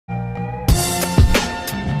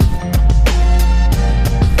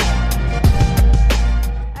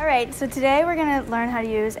Alright, so today we're going to learn how to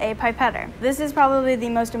use a pipetter. This is probably the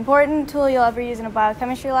most important tool you'll ever use in a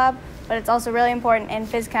biochemistry lab, but it's also really important in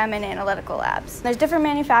phys chem and analytical labs. There's different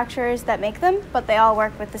manufacturers that make them, but they all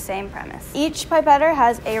work with the same premise. Each pipetter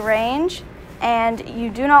has a range, and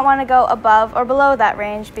you do not want to go above or below that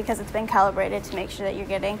range because it's been calibrated to make sure that you're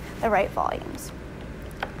getting the right volumes.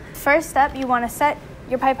 First step, you want to set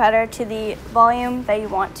your pipetter to the volume that you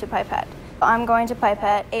want to pipette. I'm going to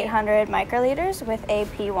pipette 800 microliters with a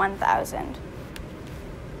P1000.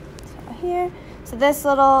 So this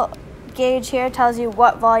little gauge here tells you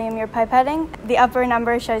what volume you're pipetting. The upper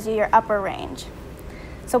number shows you your upper range.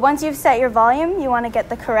 So once you've set your volume, you want to get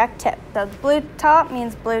the correct tip. So the blue top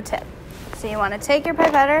means blue tip. So you want to take your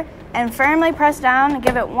pipetter and firmly press down and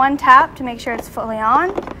give it one tap to make sure it's fully on,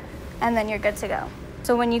 and then you're good to go.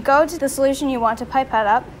 So when you go to the solution you want to pipette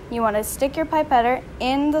up, you want to stick your pipetter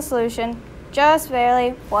in the solution just barely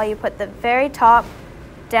while you put the very top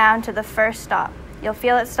down to the first stop. You'll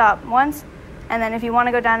feel it stop once, and then if you want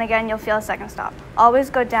to go down again, you'll feel a second stop. Always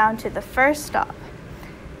go down to the first stop.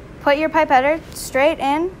 Put your pipetter straight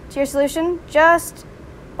in to your solution just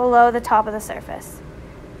below the top of the surface.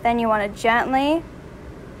 Then you want to gently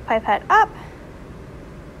pipette up,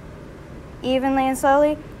 evenly and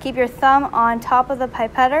slowly. Keep your thumb on top of the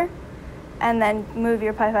pipetter, and then move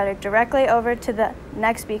your pipetter directly over to the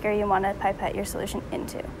next beaker you want to pipette your solution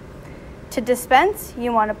into. To dispense,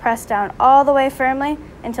 you want to press down all the way firmly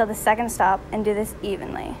until the second stop and do this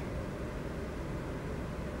evenly.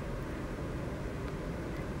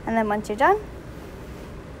 And then once you're done,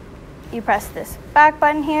 you press this back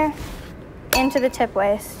button here into the tip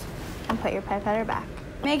waste and put your pipetter back.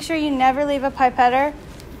 Make sure you never leave a pipetter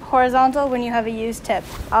horizontal when you have a used tip.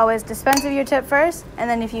 Always dispense of your tip first, and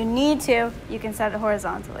then if you need to, you can set it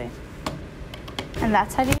horizontally. And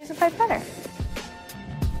that's how to use a pipetter.